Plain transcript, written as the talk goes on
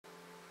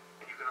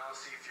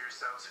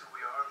lifestyles, who we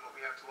are, and what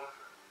we have to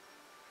offer.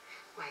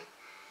 Wait,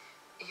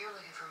 you're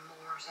looking for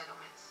more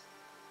settlements?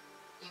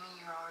 You mean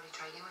you're already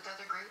trading with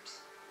other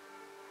groups?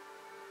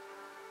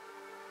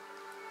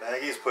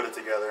 Maggie's put it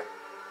together.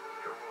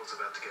 Your world's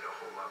about to get a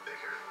whole lot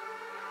bigger.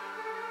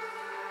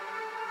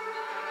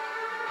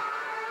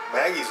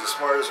 Maggie's the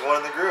smartest one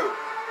in the group.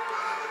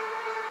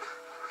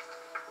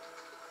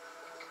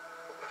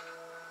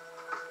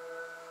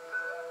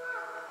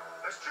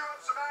 Let's chew up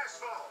some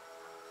asphalt.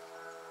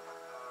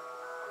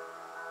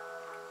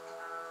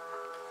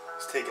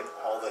 He's taking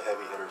all the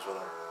heavy hitters with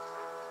him.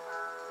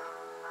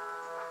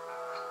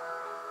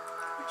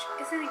 Which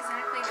isn't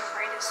exactly the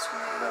brightest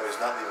move. No, he's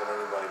not leaving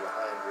anybody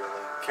behind,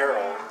 really.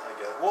 Carol, I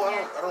guess. Well,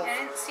 Yeah, I don't.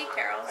 I didn't see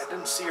Carol. I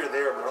didn't see her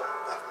there, but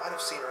I might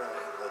have seen her in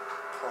the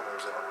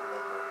promos. I don't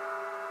remember.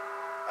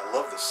 I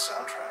love the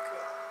soundtrack,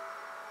 though.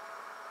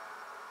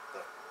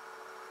 The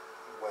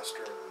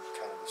western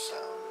kind of the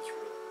sound is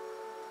really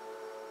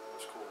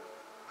was cool.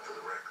 For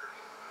the record,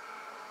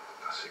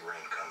 I see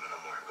rain coming.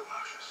 I'm wearing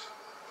galoshes.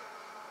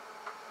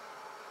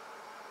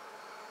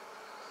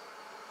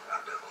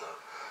 I'll double up.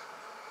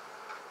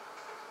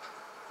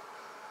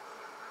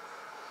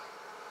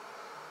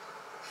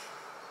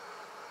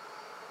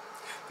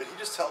 Did he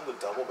just tell him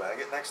to double bag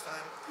it next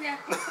time? Yeah,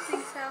 I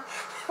think so.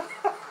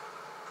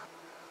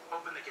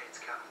 Open the gates,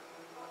 Cal.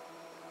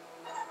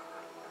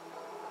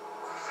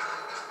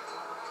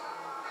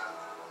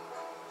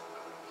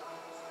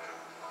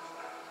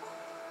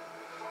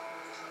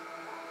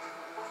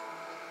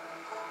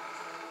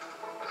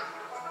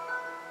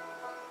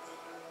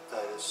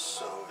 That is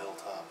so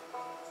hilltop.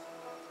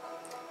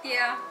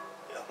 Yeah.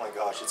 Oh my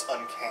gosh, it's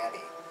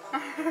uncanny.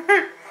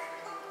 I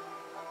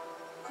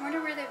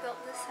wonder where they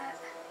built this at.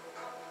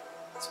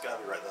 It's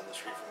gotta be right down the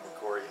street from where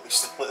Corey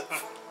used to live.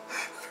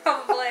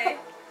 Probably.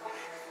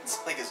 It's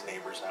like his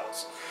neighbor's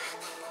house.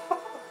 I'm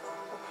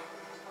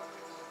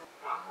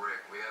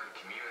Rick. We have a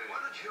community.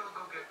 Why don't you all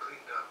go get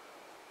cleaned up?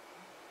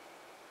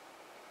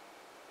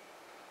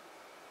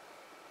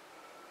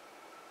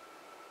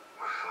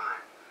 We're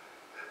fine.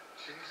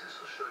 Jesus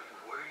will show you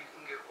where you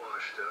can get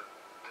washed up,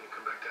 and you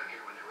come back down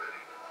here when you're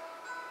ready.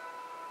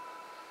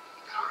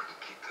 It's hard to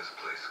keep this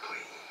place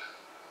clean.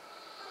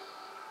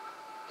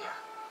 Yeah,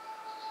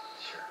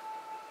 sure.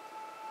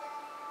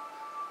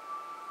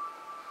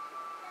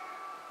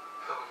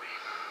 Follow me.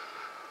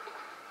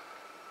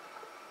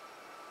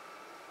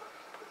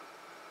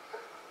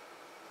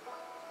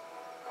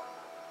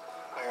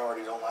 I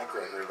already don't like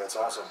Gregory. That's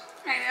awesome.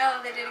 I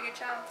know, they did a good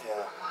job.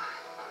 Yeah.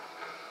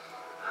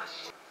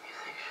 You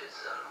think shit's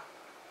settled?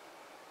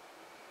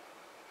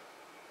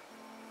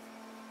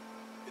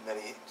 And then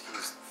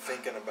he's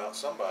thinking about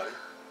somebody.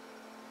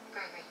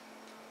 Gregory.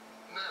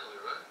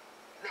 Natalie, right?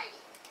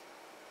 Maggie.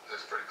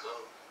 That's pretty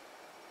close.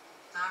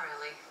 Not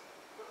really.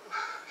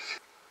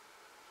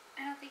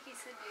 I don't think he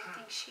said, do you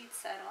think she'd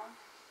settle?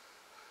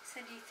 He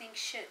said, do you think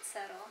shit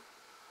settle?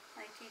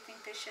 Like, do you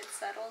think this shit's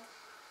settled?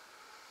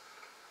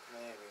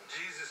 Maybe.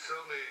 Jesus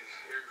told me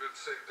you're good to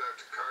save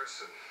Dr.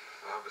 Carson.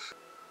 Obviously.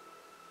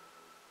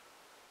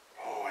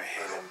 Oh, I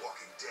hate him.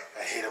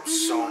 I hate him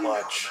so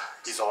much.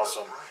 He's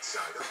awesome.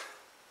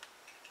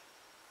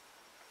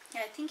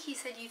 Yeah, I think he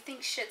said, you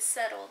think shit's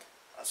settled.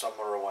 So I'm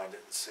gonna rewind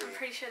it and see. I'm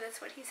pretty sure that's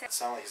what he said. It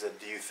sounded like he said,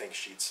 do you think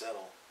she'd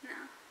settle? No.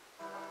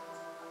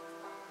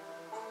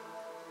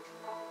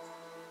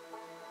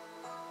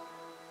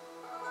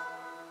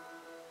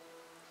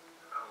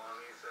 How long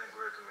do you think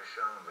Rick and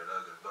Michonne have been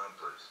ugly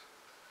bumplers?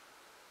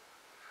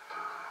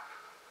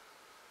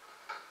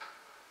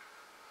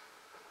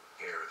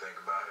 You ever think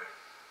about it?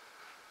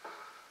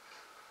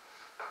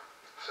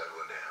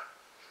 Settling down.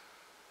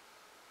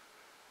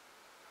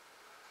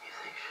 You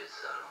think shit's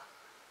settled?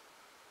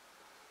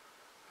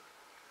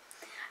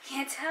 I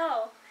can't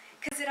tell.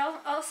 Because it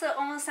also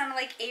almost sounded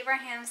like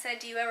Abraham said,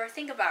 do you ever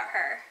think about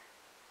her?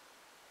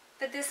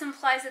 But this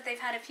implies that they've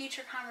had a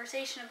future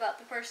conversation about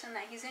the person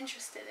that he's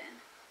interested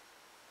in.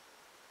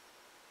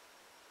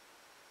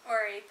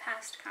 Or a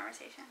past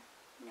conversation.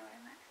 You know what I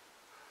meant?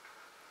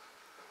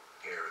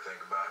 You ever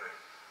think about it?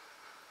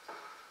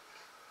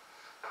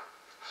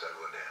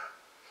 Settling down.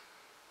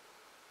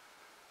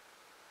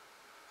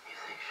 You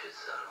think shit's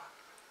settled?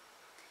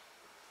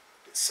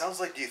 It sounds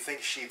like, do you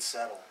think she'd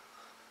settle?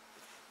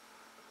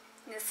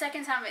 And the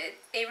second time,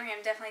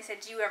 Abraham definitely said,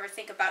 do you ever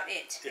think about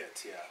it?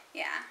 It, yeah.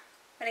 Yeah.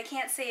 But I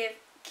can't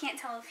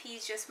tell if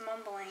he's just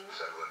mumbling.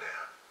 Settling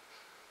down.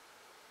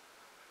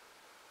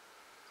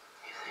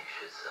 You think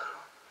shit's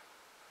settled?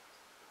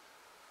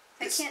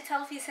 I can't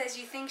tell if he says,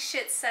 you think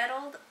shit's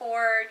settled,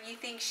 or you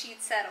think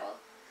she'd settle.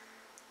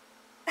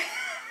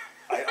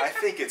 I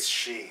think it's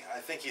she. I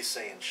think he's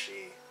saying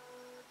she.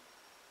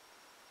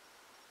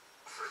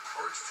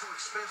 Or it's too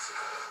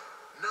expensive.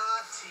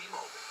 Not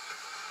T-Mobile.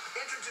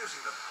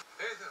 Introducing them.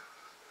 Nathan,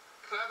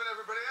 what happened to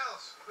everybody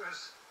else?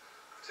 Where's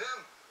Tim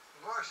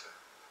and Marcia?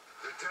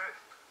 They're dead.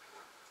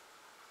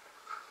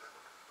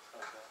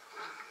 Okay.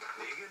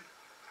 Negan?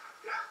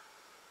 Yeah.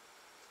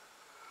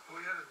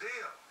 We had a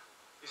deal.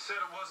 You said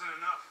it wasn't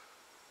enough.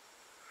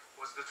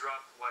 Was the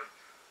drop light?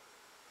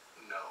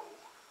 No.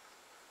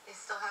 They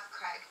still have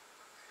Craig.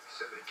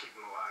 Said they'd keep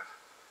him alive.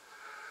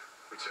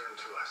 Return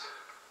to us.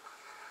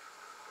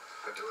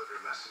 I delivered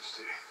a message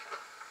to you.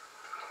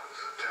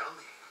 So tell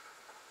me.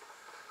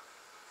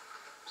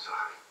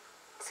 Sorry.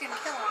 It's gonna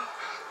kill him.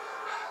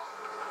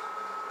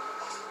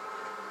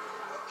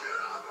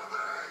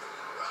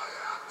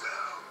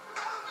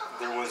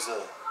 There was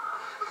an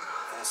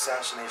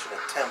assassination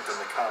attempt in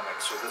the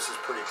comics, so this is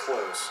pretty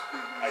close.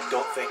 I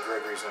don't think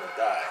Gregory's going to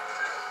die.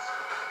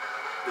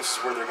 This is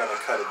where they're going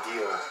to cut a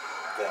deal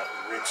that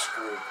Rick's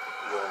group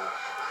will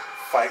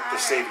fight the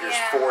Saviors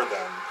for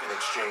them in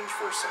exchange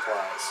for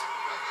supplies.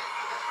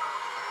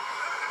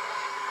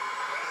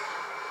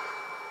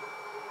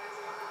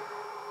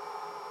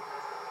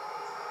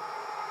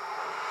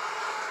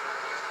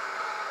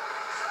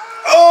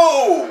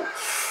 Oh!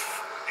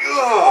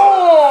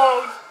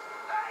 Oh!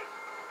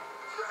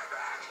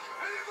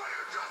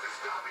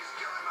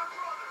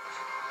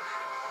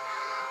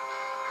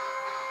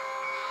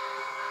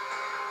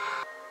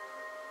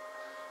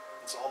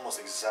 It's almost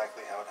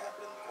exactly how it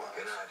happened in the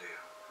Good comics. idea.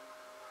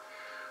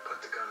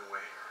 Put the gun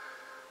away.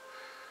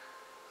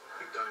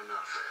 We've done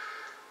enough.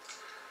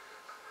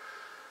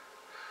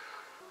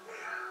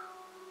 Yeah.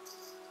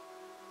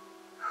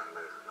 I'm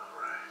living all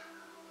right.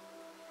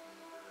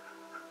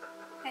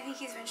 I think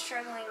he's been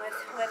struggling with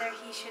whether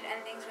he should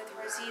end things with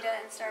Rosita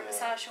and start with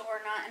Sasha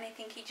or not, and I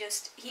think he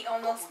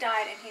almost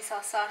died and he saw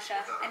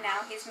Sasha, and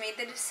now he's made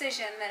the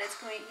decision that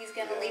he's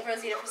going to leave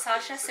Rosita for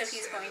Sasha, so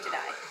he's going to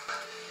die.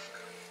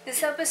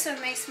 This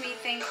episode makes me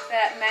think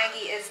that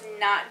Maggie is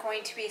not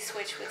going to be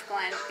switched with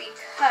Glenn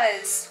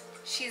because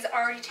she's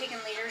already taken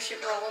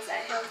leadership roles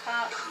at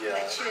Hilltop. Yeah.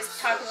 Like she was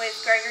talking with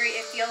Gregory,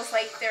 it feels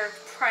like they're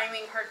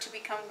priming her to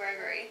become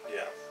Gregory.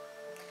 Yeah.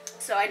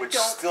 So I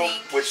don't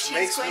think which she's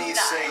makes going me to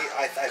die. say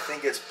I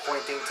think it's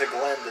pointing to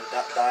Glenn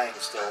dying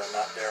still and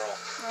not Daryl.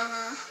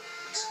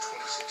 It's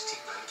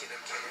 2016 Lincoln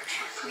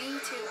MKX. Me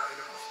too.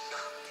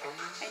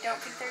 I don't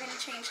think they're going to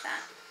change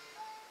that.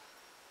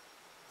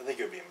 I think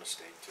it would be a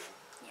mistake too.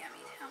 Yeah,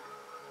 me too.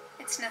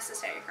 It's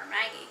necessary for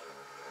Maggie.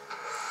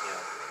 Yeah.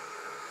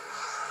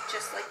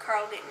 Just like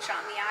Carl getting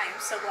shot in the eye.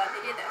 I'm so glad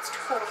they did that. It's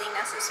totally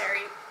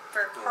necessary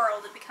for Carl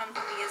to become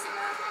who he is in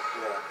that.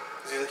 Yeah.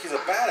 He's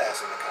a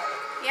badass in the comic.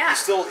 Yeah.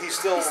 He's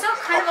still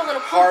kind of a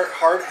little punk.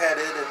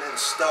 hard-headed and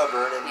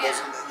stubborn and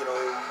doesn't,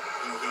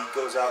 he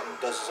goes out and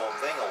does his own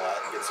thing a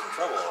lot and gets in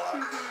trouble a lot.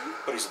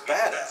 But he's a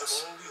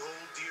badass.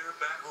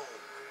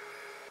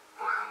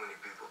 Well, how many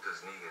people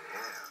does Negan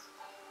have?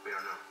 We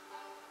don't know.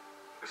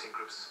 We've seen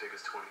groups as big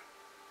as 20.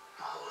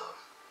 Hold up.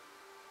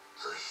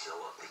 So they show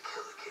up, they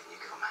kill the kid, and you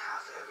give them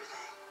half of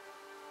everything?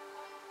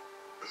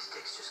 These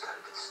dicks just got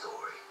a good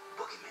story.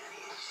 Boogeyman,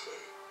 he ain't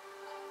shit.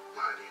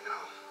 How do you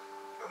know?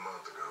 A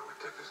month ago, we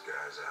took this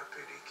guy's out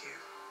PDQ.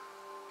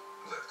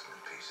 Left him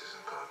in pieces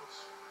and puddles.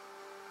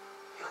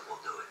 Yeah,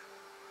 we'll do it.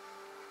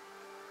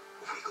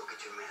 If we go get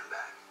your man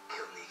back,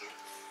 kill Negan,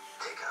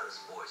 take out his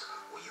boys,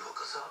 will you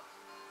hook us up?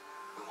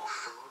 We want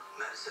food,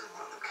 medicine, and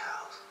one of them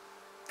cows.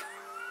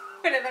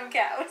 One of them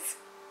cows.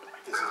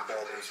 This is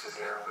bad news for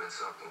Daryl. Been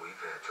something we've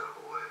had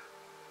trouble with.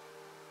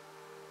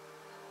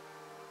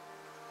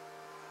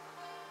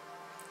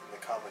 In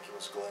the comic, it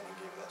was Glenn who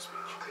gave that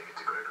speech. Take it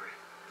to Gregory.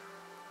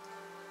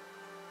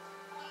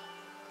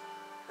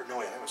 Or no,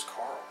 wait, I think it was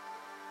Carl.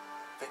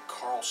 I think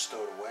Carl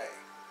stowed away.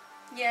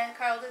 Yeah,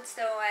 Carl did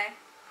stow away.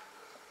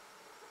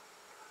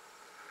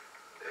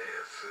 They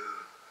have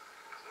food.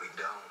 We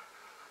don't.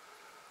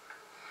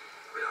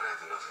 We don't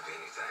have enough of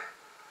anything.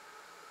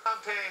 I'm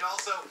Payne,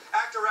 also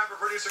actor, rapper,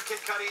 producer Kid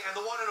Cudi, and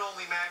the one and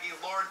only Maggie,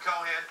 Lauren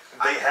Cohan.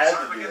 They had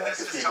to do that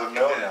because people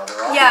know now.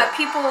 They're all Yeah,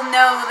 people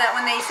know that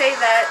when they say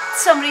that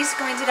somebody's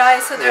going to die,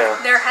 so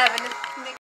they're having to